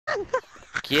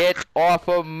Get off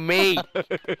of me!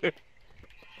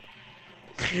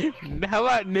 How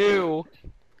about new?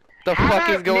 The fuck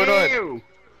is going on?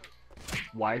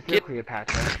 Why is there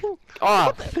Cleopatra?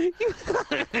 Off!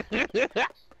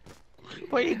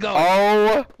 Where you going?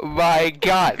 Oh my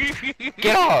god!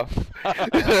 Get off!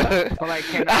 But like,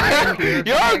 can I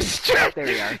Yo, shit! There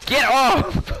we are. Get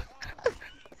off!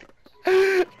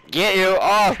 Get you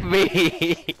off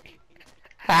me!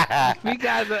 You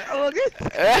guys are look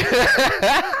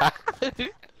at.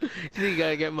 You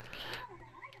gotta get my.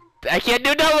 I can't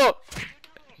do double!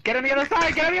 Get on the other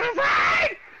side! Get on the other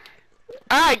side!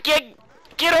 Ah, get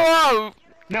off!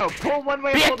 No, pull one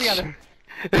way and pull the other.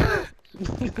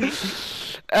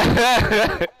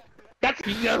 That's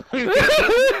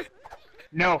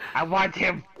no, I want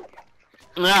him.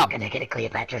 No. I'm gonna get a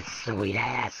Cleopatra's sweet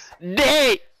ass.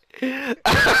 Nate! I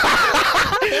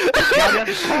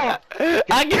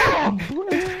get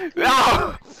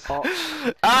no!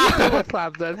 What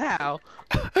slap that? How?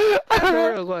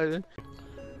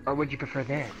 Or would you prefer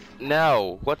this?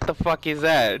 No, what the fuck is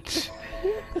that?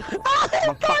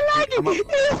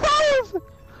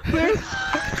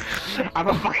 I'm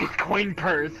a fucking coin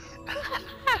purse.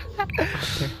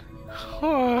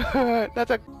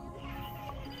 That's a.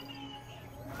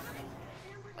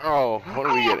 Oh, what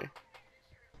are we getting?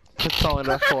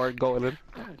 Persona 4 Golden.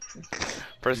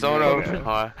 Persona.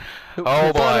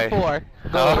 Oh boy. Persona 4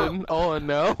 Golden. Oh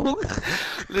no.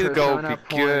 This is gonna Persona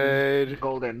be good.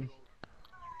 Golden.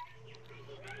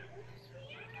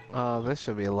 Oh, this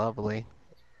should be lovely.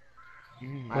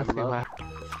 I Let's see love.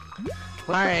 what.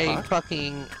 Alright,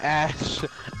 fucking Ash.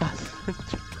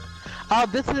 Oh,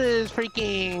 this is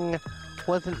freaking.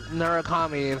 Wasn't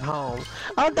Narukami's home?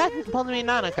 Oh, that's supposed to be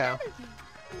Nanako.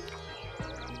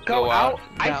 Go out.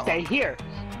 I No. stay here.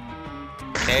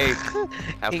 Hey,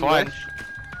 have fun. English.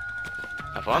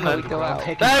 Have fun How then. we go out?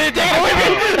 Take it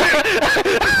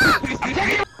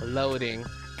away! Loading.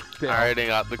 I already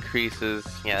got the creases.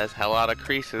 Yeah, there's a lot of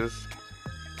creases.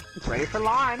 Ready for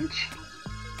launch.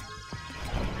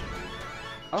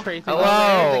 Oh, Tracy,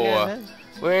 hello!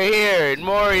 We're here in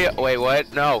Moria. Wait,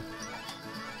 what? No.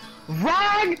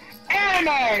 Wrong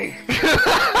anime!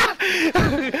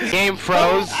 Game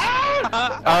froze.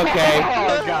 Okay.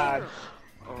 Oh god.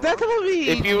 That's supposed to be.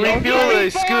 If you refuel the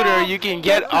scooter, you can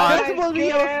get That's on. supposed to be.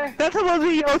 That's supposed to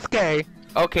be Yosuke.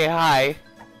 Okay, hi.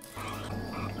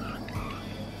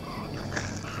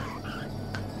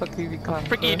 Fuck you,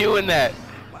 Frick you doing that?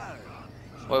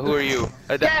 Well, who are you?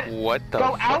 Dad, What the?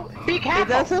 Go fuck? out. Be Is careful.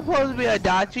 that supposed to be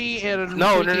Adachi and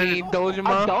No,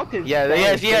 Dojima? Adult is Yeah, very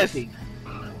yes. safety.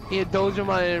 Yeah,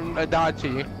 Dojima and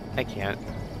Adachi. I can't.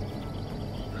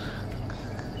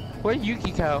 Where's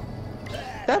Yukiko?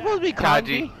 That's supposed to be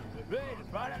Kanji.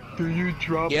 Do you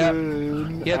drop Yep.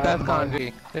 in? Yep, that's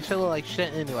Kanji. This shit look like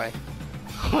shit anyway.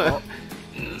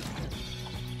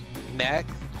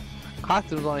 Next.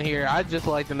 Costumes on here. I just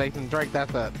like the Nathan Drake.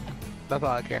 That's it. That's all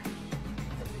I care.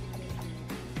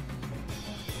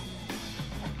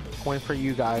 Waiting for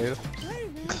you guys.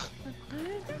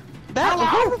 That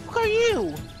who the fuck are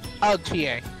you? Oh,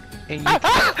 Chie. And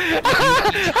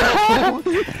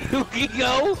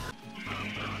Yukiko.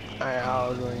 Alright, I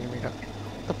was going to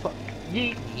What the fuck?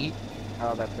 Yeet. Yeet.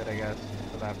 Oh, that's it, I guess.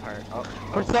 For that part. Oh.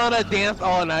 Persona dance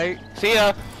all night. See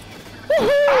ya.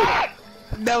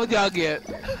 That what y'all get.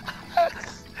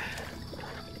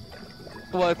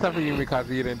 Well, except for you, Mikasa,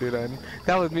 you didn't do that.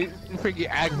 That was me freaking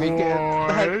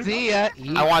acting. See ya.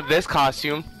 I want this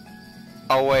costume.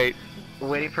 Oh wait.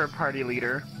 Waiting for a party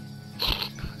leader.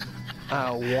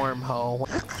 Wormhole.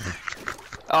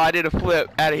 Oh, I did a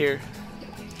flip. Out of here.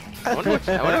 I wonder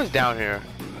what's down here.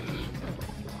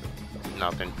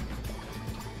 Nothing.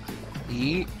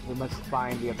 Yeet. We must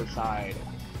find the other side.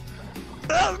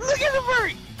 Oh, look at the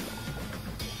furry!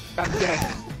 I'm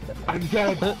dead. I'm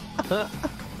dead.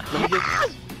 Let me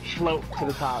just float to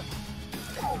the top.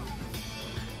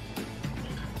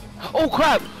 Oh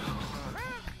crap!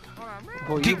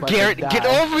 Boy, you about to Garrett, die. get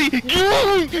off me! Get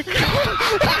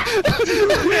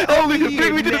off me! Only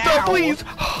bring me to the top, please!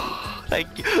 Thank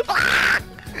you.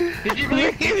 Did you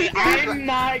really? I'm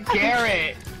not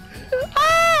Garrett.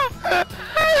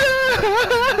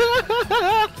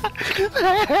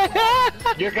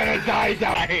 You're gonna die.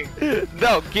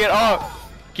 No, get off!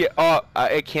 Get off!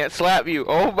 I can't slap you.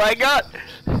 Oh my god!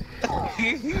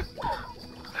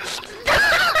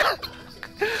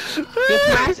 Just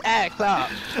smash X up.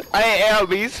 I am.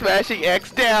 He's smashing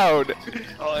X down.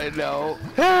 Oh no.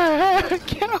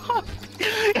 Get off!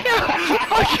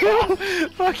 Fuck you!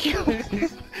 Fuck you!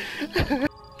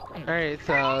 Alright,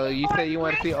 so you said you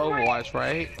want to see Overwatch,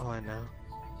 right? Oh, I know.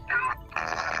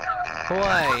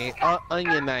 Boy,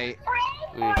 Onion Knight.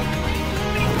 What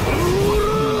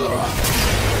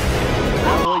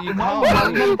you call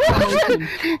me?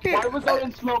 Why was I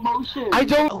in slow motion? I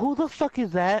don't. Who the fuck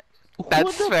is that?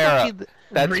 That's Who the Farrah. fuck is...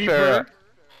 That's Reaper. Farrah.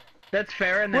 That's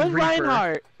fair, and then Where's Reaper.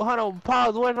 Reinhardt? Hold on,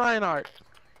 pause. Where's Reinhardt?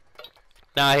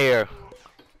 Not here.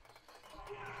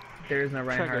 There is no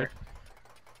Reinhardt.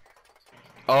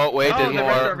 Oh wait, Oh, there's the more.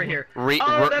 Red's over here.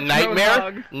 Oh, that's Nightmare.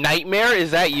 Roadhog. Nightmare,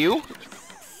 is that you?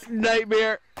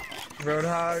 Nightmare.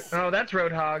 Roadhog. Oh, that's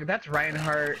Roadhog. That's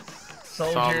Reinhardt.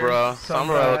 Soldier.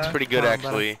 Sombra looks pretty good Sombra.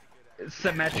 actually.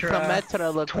 Symmetra.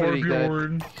 Symmetra looks pretty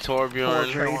good.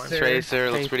 Torbjorn, Tracer.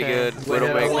 Tracer looks pretty good. Tracer.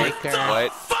 Widowmaker.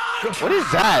 What? What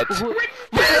is that?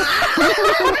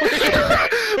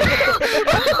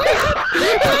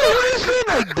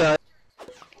 Like that.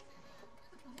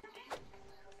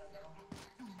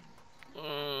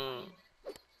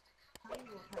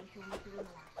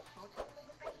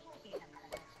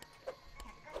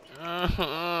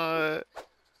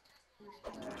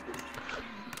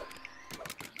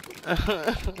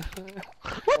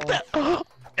 What the?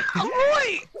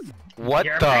 Wait! What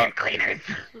You're the? cleaners.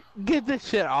 Get this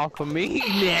shit off of me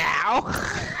now!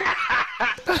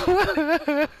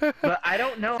 But I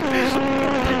don't know.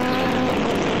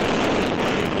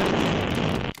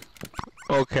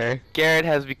 Okay. Garrett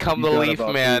has become the Leaf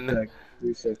Man.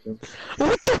 3 seconds.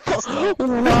 What the fuck?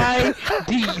 Why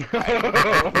do you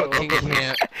fucking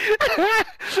can't?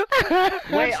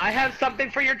 Wait, I have something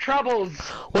for your troubles.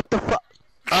 What the fuck?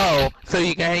 Oh, so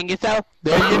you can hang yourself?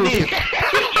 There you need.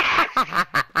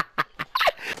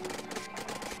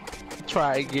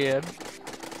 Try again.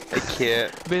 I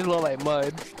can't. Bitch look like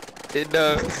mud. It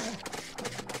does.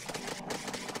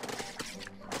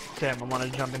 Sam, I want to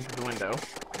jump into the window.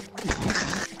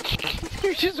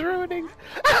 You're just ruining.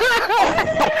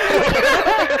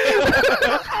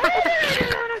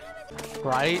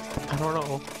 Right? I don't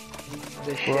know.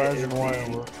 This shit is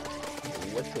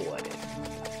what's the what?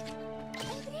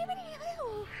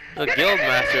 The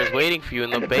Guildmaster is waiting for you in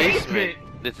the basement.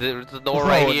 It's the door Oh,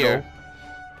 right no. here.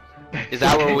 Is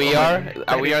that where we are?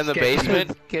 Are we in the basement?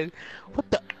 What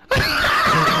the?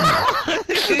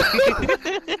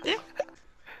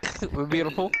 We're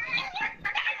beautiful.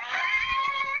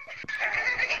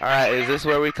 Alright, is this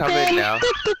where we come in now?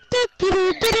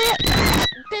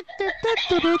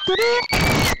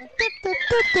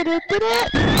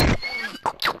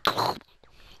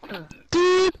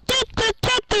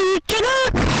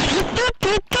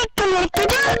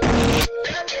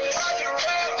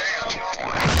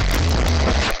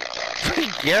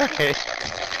 Garrett!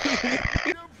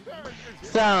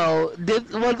 So,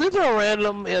 was this a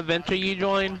random adventure you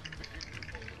joined?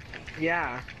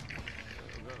 Yeah.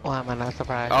 Why am I not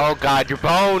surprised? Oh god, you're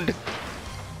boned!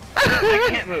 I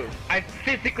can't move. I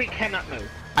physically cannot move.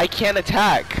 I can't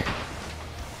attack!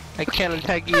 I can't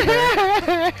attack either.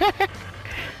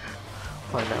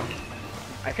 Oh no.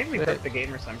 I think we broke the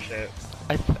game or some shit.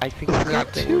 I think I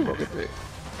got two.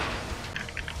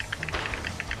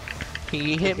 Can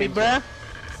you hit me, bruh?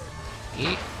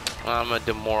 Yeet. I'm gonna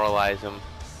demoralize him.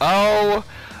 Oh!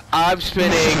 I'm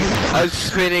spinning! I'm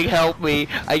spinning, help me!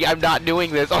 I'm not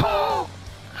doing this! Oh!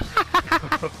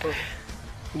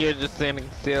 You're just standing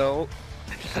still.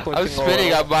 I'm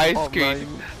spinning on my all screen.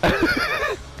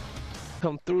 night.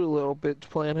 Come through, little bitch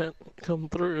planet. Come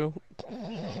through.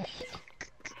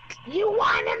 You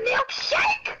want a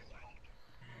milkshake?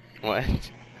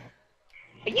 What?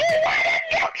 You want a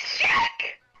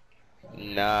milkshake?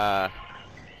 Nah.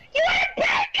 You want a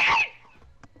pancake?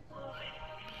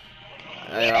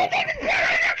 I don't.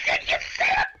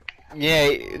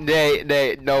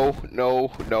 Yeah, no.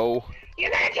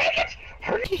 You're gonna take it?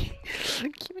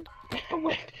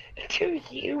 Do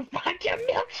you want a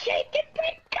milkshake and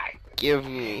pancake? Give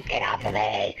me. Get off of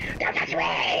me! Don't touch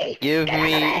me! Give Get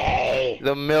me off of me!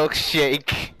 the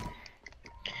milkshake.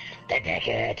 Then take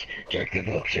it! Take the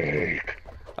milkshake!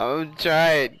 I'm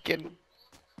trying. Get.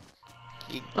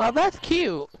 Oh, that's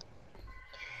cute.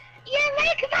 You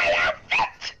like my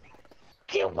outfit?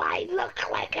 Do I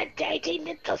look like a dirty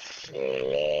little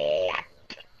slut?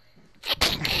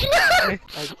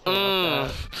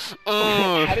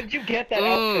 How did you get that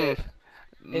outfit?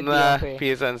 Nah, It's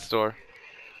PSN store.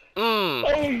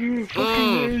 Oh, you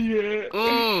fucking idiot!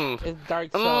 It's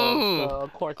dark soul, so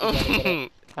of course you gotta get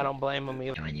it. I don't blame him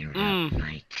either. When you rub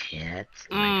my tits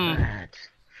like that,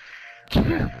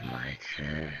 rub my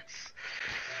tits.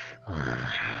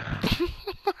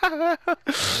 I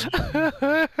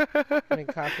mean,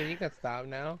 Coffee, you can stop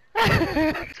now.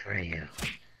 That's for you.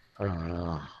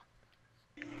 Oh.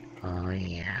 Oh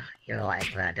yeah, you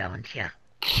like that, don't you?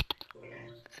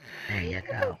 There you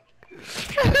go.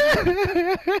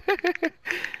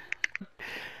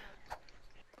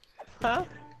 Huh?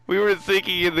 We were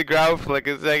sinking in the ground for like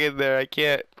a second there. I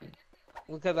can't.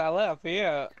 Because I left,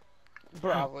 yeah.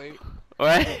 Probably.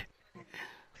 What?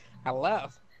 I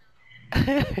left.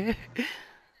 Did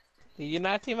you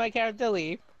not see my character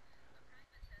leave?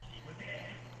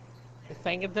 It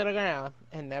sank into the ground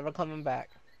and never coming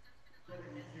back.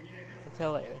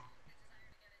 Until later.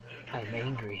 I'm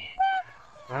angry.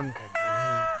 I'm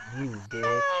gonna eat you,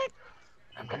 bitch.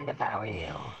 I'm gonna devour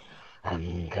you.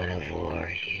 I'm gonna war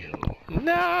you.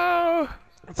 No.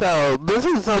 So, this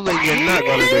is something you're not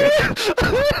gonna do.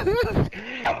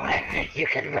 You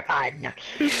can run.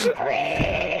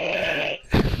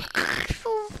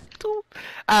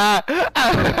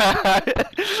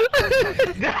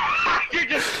 You're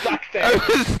just stuck there. I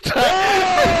was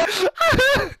stuck.